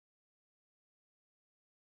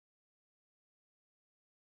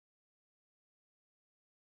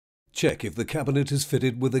Check if the cabinet is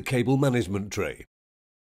fitted with a cable management tray.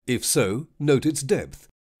 If so, note its depth,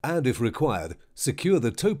 and if required, secure the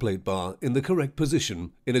toe plate bar in the correct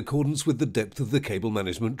position in accordance with the depth of the cable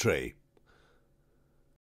management tray.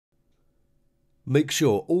 Make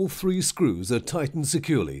sure all 3 screws are tightened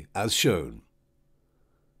securely as shown.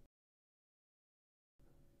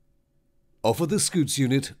 Offer the Skoots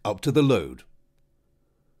unit up to the load.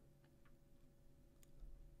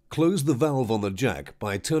 Close the valve on the jack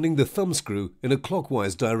by turning the thumb screw in a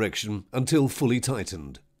clockwise direction until fully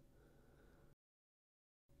tightened.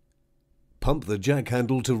 Pump the jack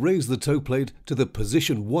handle to raise the toe plate to the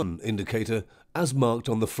position 1 indicator as marked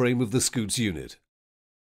on the frame of the Skoots unit.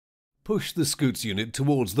 Push the Skoots unit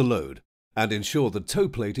towards the load and ensure the toe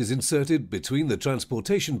plate is inserted between the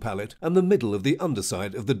transportation pallet and the middle of the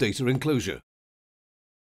underside of the data enclosure.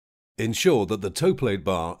 Ensure that the toe plate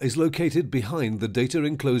bar is located behind the data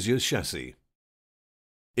enclosure chassis.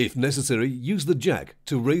 If necessary, use the jack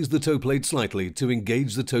to raise the toe plate slightly to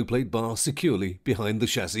engage the toe plate bar securely behind the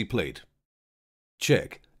chassis plate.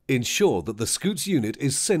 Check. Ensure that the Skoots unit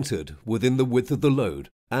is centered within the width of the load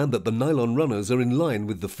and that the nylon runners are in line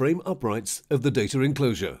with the frame uprights of the data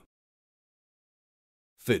enclosure.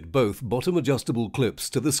 Fit both bottom adjustable clips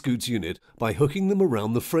to the Skoots unit by hooking them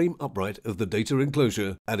around the frame upright of the data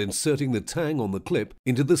enclosure and inserting the tang on the clip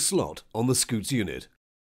into the slot on the Skoots unit.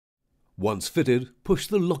 Once fitted, push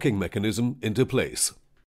the locking mechanism into place.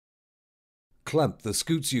 Clamp the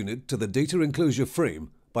Skoots unit to the data enclosure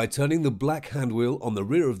frame by turning the black handwheel on the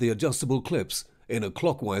rear of the adjustable clips in a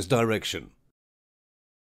clockwise direction.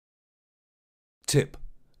 Tip: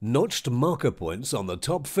 notched marker points on the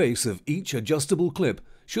top face of each adjustable clip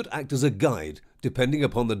should act as a guide depending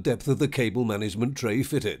upon the depth of the cable management tray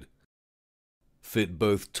fitted. Fit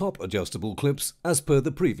both top adjustable clips as per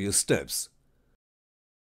the previous steps.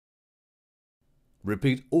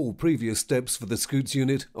 Repeat all previous steps for the Skoots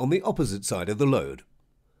unit on the opposite side of the load.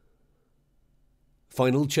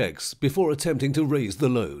 Final checks before attempting to raise the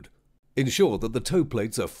load. Ensure that the toe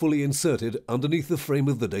plates are fully inserted underneath the frame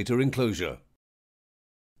of the data enclosure.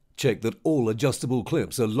 Check that all adjustable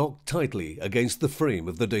clips are locked tightly against the frame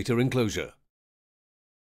of the data enclosure.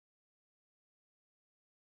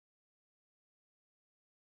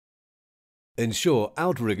 Ensure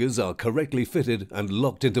outriggers are correctly fitted and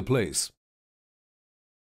locked into place.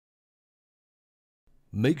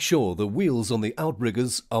 Make sure the wheels on the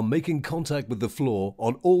outriggers are making contact with the floor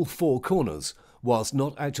on all 4 corners whilst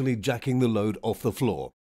not actually jacking the load off the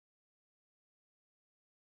floor.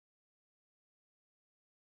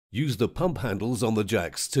 Use the pump handles on the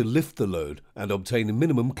jacks to lift the load and obtain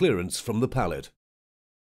minimum clearance from the pallet.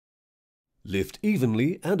 Lift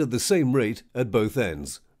evenly and at the same rate at both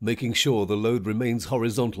ends, making sure the load remains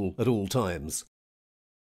horizontal at all times.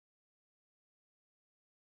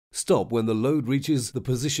 Stop when the load reaches the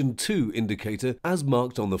position 2 indicator as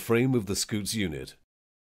marked on the frame of the Skoots unit.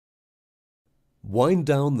 Wind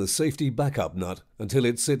down the safety backup nut until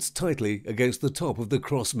it sits tightly against the top of the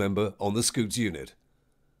cross member on the Skoots unit.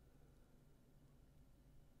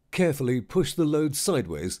 Carefully push the load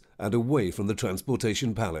sideways and away from the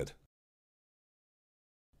transportation pallet.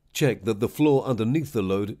 Check that the floor underneath the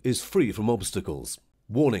load is free from obstacles.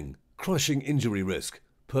 Warning: crushing injury risk.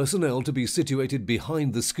 Personnel to be situated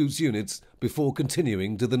behind the Skoots units before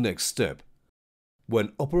continuing to the next step.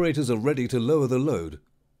 When operators are ready to lower the load,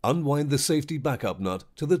 unwind the safety backup nut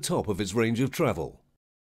to the top of its range of travel.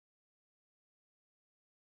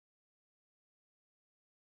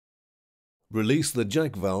 Release the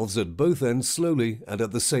jack valves at both ends slowly and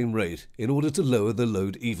at the same rate in order to lower the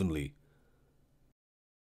load evenly.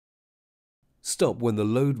 Stop when the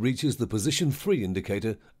load reaches the position 3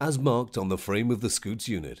 indicator as marked on the frame of the Skoots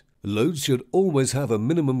unit. Loads should always have a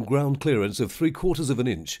minimum ground clearance of 3/4 of an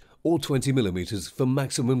inch or 20 mm for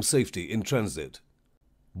maximum safety in transit.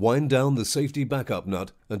 Wind down the safety backup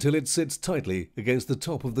nut until it sits tightly against the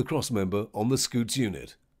top of the crossmember on the Skoots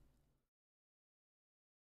unit.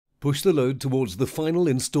 Push the load towards the final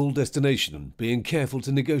install destination, being careful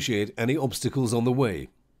to negotiate any obstacles on the way.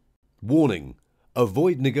 Warning: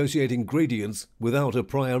 avoid negotiating gradients without a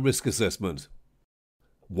prior risk assessment.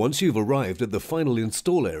 Once you've arrived at the final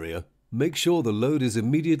install area, make sure the load is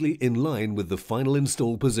immediately in line with the final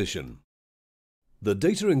install position. The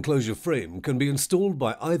data enclosure frame can be installed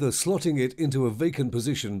by either slotting it into a vacant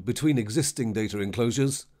position between existing data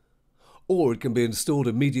enclosures, or it can be installed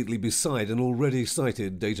immediately beside an already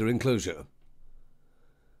sited data enclosure.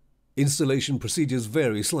 Installation procedures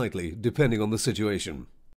vary slightly depending on the situation.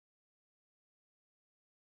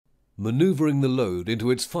 Maneuvering the load into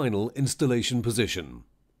its final installation position.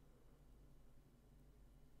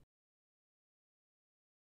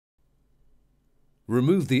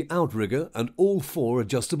 Remove the outrigger and all 4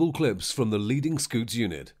 adjustable clips from the leading Skoots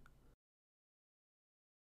unit.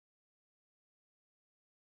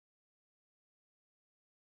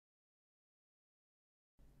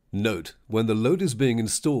 Note, when the load is being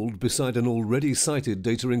installed beside an already sighted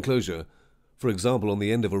data enclosure, for example on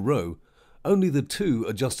the end of a row, only the 2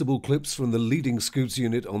 adjustable clips from the leading Skoots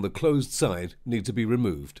unit on the closed side need to be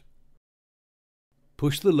removed.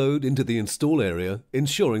 Push the load into the install area,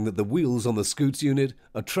 ensuring that the wheels on the Skoots unit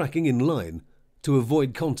are tracking in line to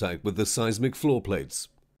avoid contact with the seismic floor plates.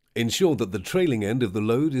 Ensure that the trailing end of the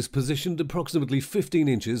load is positioned approximately 15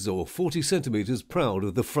 inches or 40 centimeters proud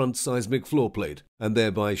of the front seismic floor plate and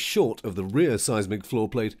thereby short of the rear seismic floor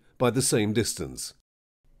plate by the same distance.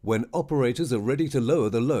 When operators are ready to lower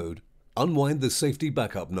the load, unwind the safety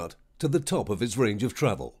backup nut to the top of its range of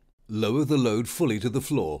travel. Lower the load fully to the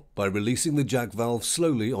floor by releasing the jack valve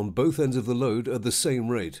slowly on both ends of the load at the same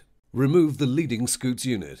rate. Remove the leading Skoots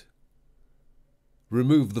unit.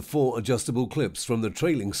 Remove the 4 adjustable clips from the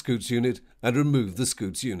trailing Skoots unit and remove the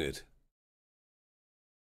Skoots unit.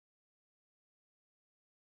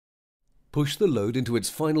 Push the load into its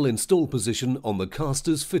final install position on the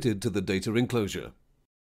casters fitted to the data enclosure.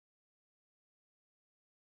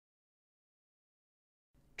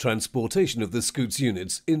 Transportation of the Skoots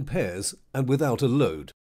units in pairs and without a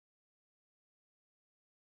load.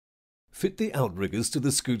 Fit the outriggers to the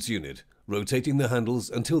Skoots unit, rotating the handles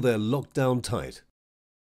until they're locked down tight.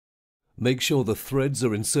 Make sure the threads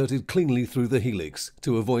are inserted cleanly through the helix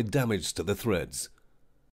to avoid damage to the threads.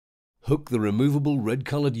 Hook the removable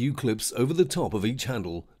red-colored U-clips over the top of each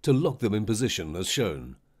handle to lock them in position as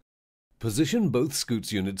shown. Position both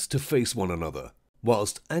Skoots units to face one another.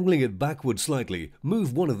 Whilst angling it backward slightly,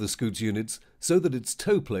 move one of the Skoots units so that its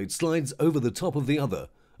toe plate slides over the top of the other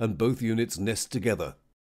and both units nest together.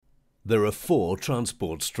 There are 4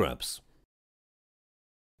 transport straps.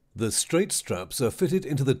 The straight straps are fitted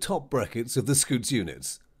into the top brackets of the Skoots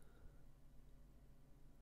units.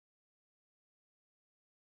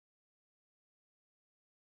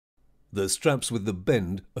 The straps with the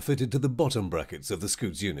bend are fitted to the bottom brackets of the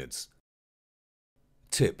Skoots units.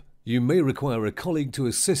 Tip: you may require a colleague to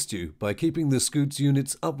assist you by keeping the Skoots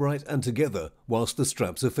units upright and together whilst the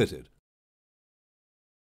straps are fitted.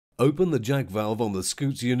 Open the jack valve on the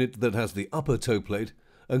Skoots unit that has the upper toe plate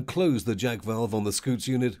and close the jack valve on the Skoots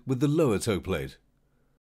unit with the lower toe plate.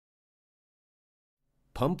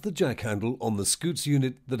 Pump the jack handle on the Skoots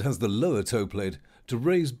unit that has the lower toe plate to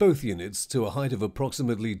raise both units to a height of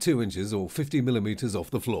approximately 2 inches or 50 millimeters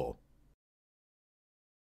off the floor.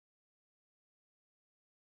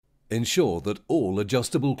 Ensure that all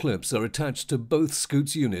adjustable clips are attached to both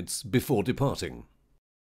Skoots units before departing.